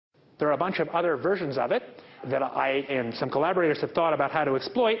There are a bunch of other versions of it that I and some collaborators have thought about how to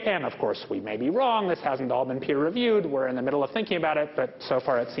exploit, and of course we may be wrong. This hasn't all been peer-reviewed. We're in the middle of thinking about it, but so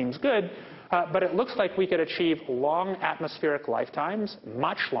far it seems good. But it looks like we could achieve long atmospheric lifetimes,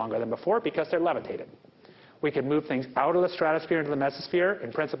 much longer than before, because they're levitated. We could move things out of the stratosphere into the mesosphere,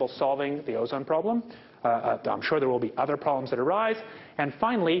 in principle solving the ozone problem. I'm sure there will be other problems that arise. And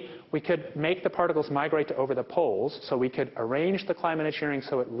finally, we could make the particles migrate to over the poles, so we could arrange the climate engineering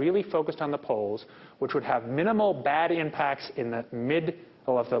so it really focused on the poles, which would have minimal bad impacts in the middle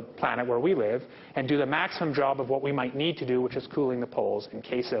of the planet where we live, and do the maximum job of what we might need to do, which is cooling the poles in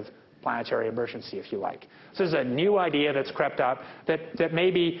case of planetary emergency, if you like. So this is a new idea that's crept up that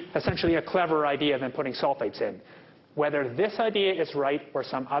may be essentially a cleverer idea than putting sulfates in. Whether this idea is right or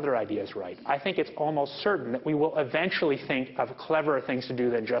some other idea is right, I think it's almost certain that we will eventually think of cleverer things to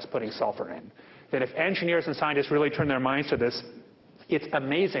do than just putting sulfur in. That if engineers and scientists really turn their minds to this, it's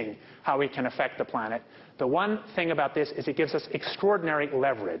amazing how we can affect the planet. The one thing about this is it gives us extraordinary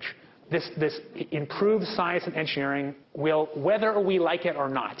leverage. This improved science and engineering will, whether we like it or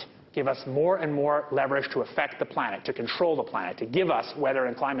not, give us more and more leverage to affect the planet, to control the planet, to give us weather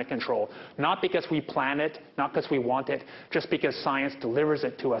and climate control, not because we plan it, not because we want it, just because science delivers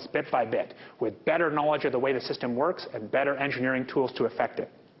it to us bit by bit, with better knowledge of the way the system works and better engineering tools to affect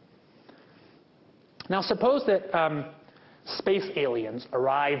it. Now suppose that space aliens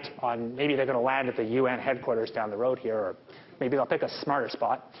arrived on, maybe they're going to land at the UN headquarters down the road here, or maybe they'll pick a smarter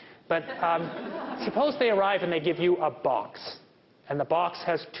spot, but suppose they arrive and they give you a box. And the box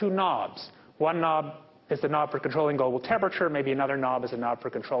has two knobs. One knob is the knob for controlling global temperature. Maybe another knob is a knob for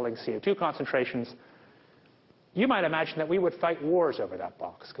controlling CO2 concentrations. You might imagine that we would fight wars over that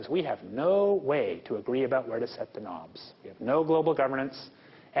box because we have no way to agree about where to set the knobs. We have no global governance,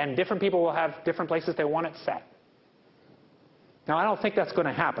 and different people will have different places they want it set. Now, I don't think that's going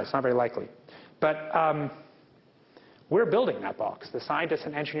to happen. It's not very likely. But we're building that box. The scientists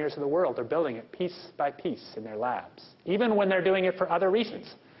and engineers of the world are building it piece by piece in their labs, even when they're doing it for other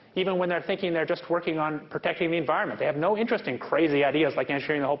reasons, even when they're thinking they're just working on protecting the environment. They have no interest in crazy ideas like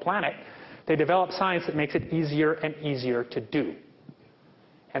engineering the whole planet. They develop science that makes it easier and easier to do.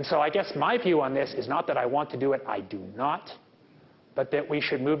 And so I guess my view on this is not that I want to do it, I do not, but that we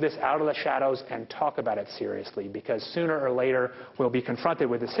should move this out of the shadows and talk about it seriously, because sooner or later we'll be confronted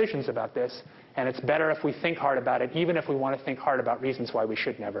with decisions about this, and it's better if we think hard about it, even if we want to think hard about reasons why we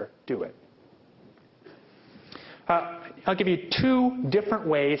should never do it. I'll give you two different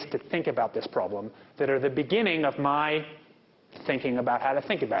ways to think about this problem that are the beginning of my thinking about how to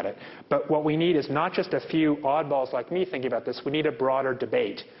think about it. But what we need is not just a few oddballs like me thinking about this. We need a broader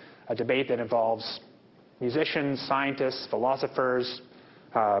debate, a debate that involves musicians, scientists, philosophers,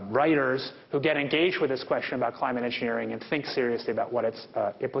 writers who get engaged with this question about climate engineering and think seriously about what its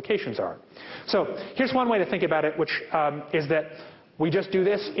implications are. So here's one way to think about it, which is that we just do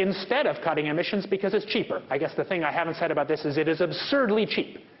this instead of cutting emissions because it's cheaper. I guess the thing I haven't said about this is it is absurdly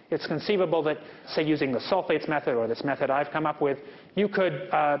cheap. It's conceivable that, say, using the sulfates method or this method I've come up with, you could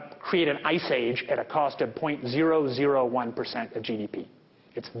create an ice age at a cost of 0.001% of GDP.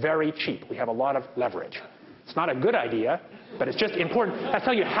 It's very cheap. We have a lot of leverage. It's not a good idea, but it's just important. I'll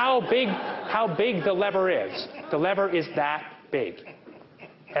tell you how big the lever is. The lever is that big.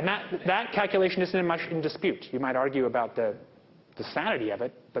 And that calculation isn't much in dispute. You might argue about the sanity of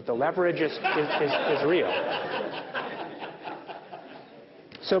it, but the leverage is real.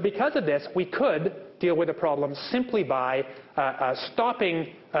 So because of this, we could deal with the problem simply by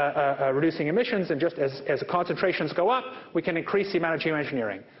stopping reducing emissions, and just as concentrations go up, we can increase the amount of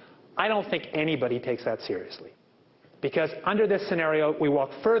geoengineering. I don't think anybody takes that seriously. Because under this scenario, we walk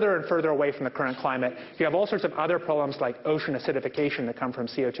further and further away from the current climate. You have all sorts of other problems like ocean acidification that come from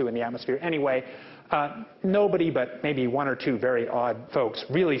CO2 in the atmosphere anyway. Nobody but maybe one or two very odd folks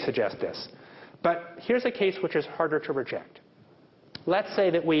really suggest this. But here's a case which is harder to reject. Let's say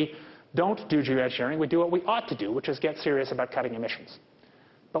that we don't do geoengineering, we do what we ought to do, which is get serious about cutting emissions.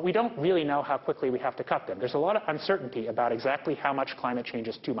 But we don't really know how quickly we have to cut them. There's a lot of uncertainty about exactly how much climate change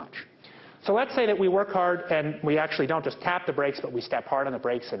is too much. So let's say that we work hard and we actually don't just tap the brakes, but we step hard on the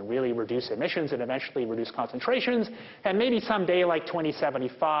brakes and really reduce emissions and eventually reduce concentrations. And maybe someday like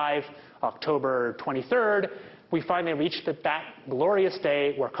 2075, October 23rd, we finally reach that glorious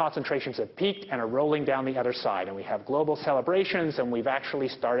day where concentrations have peaked and are rolling down the other side. And we have global celebrations, and we've actually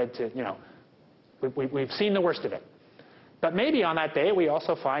started to, we've seen the worst of it. But maybe on that day, we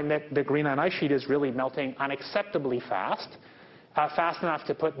also find that the Greenland ice sheet is really melting unacceptably fast. fast enough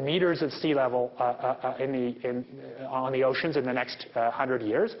to put meters of sea level on the oceans in the next 100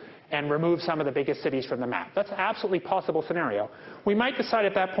 years and remove some of the biggest cities from the map. That's an absolutely possible scenario. We might decide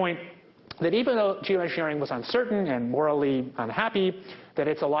at that point that even though geoengineering was uncertain and morally unhappy, that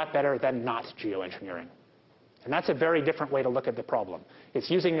it's a lot better than not geoengineering. And that's a very different way to look at the problem. It's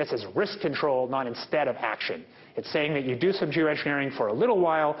using this as risk control, not instead of action. It's saying that you do some geoengineering for a little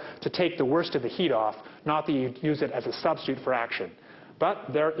while to take the worst of the heat off, not that you use it as a substitute for action. But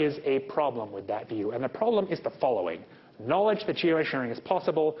there is a problem with that view, and the problem is the following. Knowledge that geoengineering is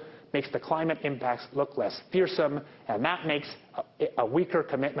possible makes the climate impacts look less fearsome, and that makes a weaker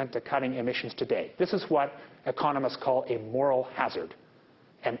commitment to cutting emissions today. This is what economists call a moral hazard.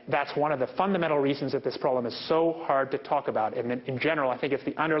 And that's one of the fundamental reasons that this problem is so hard to talk about. And in general, I think it's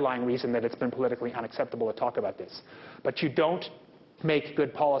the underlying reason that it's been politically unacceptable to talk about this. But you don't make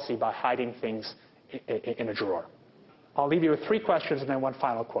good policy by hiding things in a drawer. I'll leave you with 3 questions and then one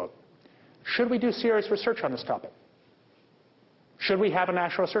final quote. Should we do serious research on this topic? Should we have a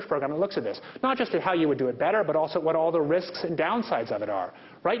national research program that looks at this? Not just at how you would do it better, but also what all the risks and downsides of it are.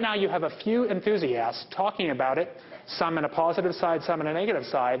 Right now, you have a few enthusiasts talking about it, some in a positive side, some in a negative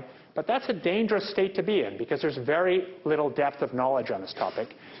side, but that's a dangerous state to be in because there's very little depth of knowledge on this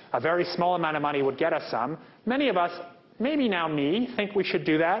topic. A very small amount of money would get us some. Many of us, maybe now me, think we should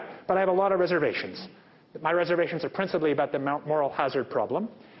do that, but I have a lot of reservations. My reservations are principally about the moral hazard problem.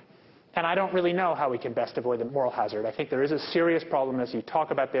 And I don't really know how we can best avoid the moral hazard. I think there is a serious problem as you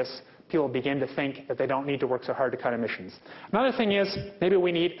talk about this. People begin to think that they don't need to work so hard to cut emissions. Another thing is maybe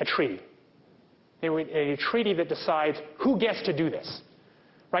we need a treaty. Maybe we need a treaty that decides who gets to do this.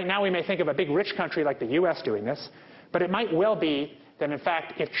 Right now we may think of a big rich country like the US doing this, but it might well be that in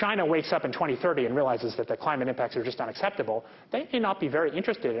fact if China wakes up in 2030 and realizes that the climate impacts are just unacceptable, they may not be very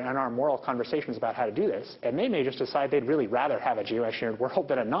interested in our moral conversations about how to do this, and they may just decide they'd really rather have a geoengineered world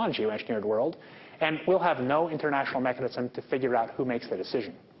than a non-geoengineered world, and we'll have no international mechanism to figure out who makes the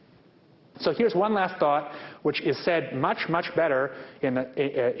decision. So here's one last thought, which is said much, much better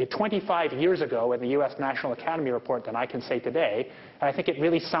 25 years ago in the US National Academy report than I can say today, and I think it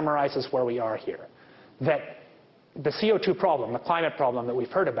really summarizes where we are here. That the CO2 problem, the climate problem that we've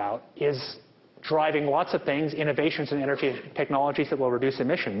heard about, is driving lots of things, innovations in energy technologies that will reduce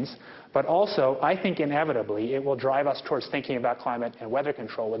emissions, but also, I think inevitably, it will drive us towards thinking about climate and weather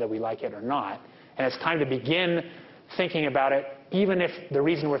control, whether we like it or not. And it's time to begin thinking about it, even if the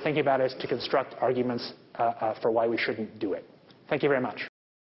reason we're thinking about it is to construct arguments for why we shouldn't do it. Thank you very much.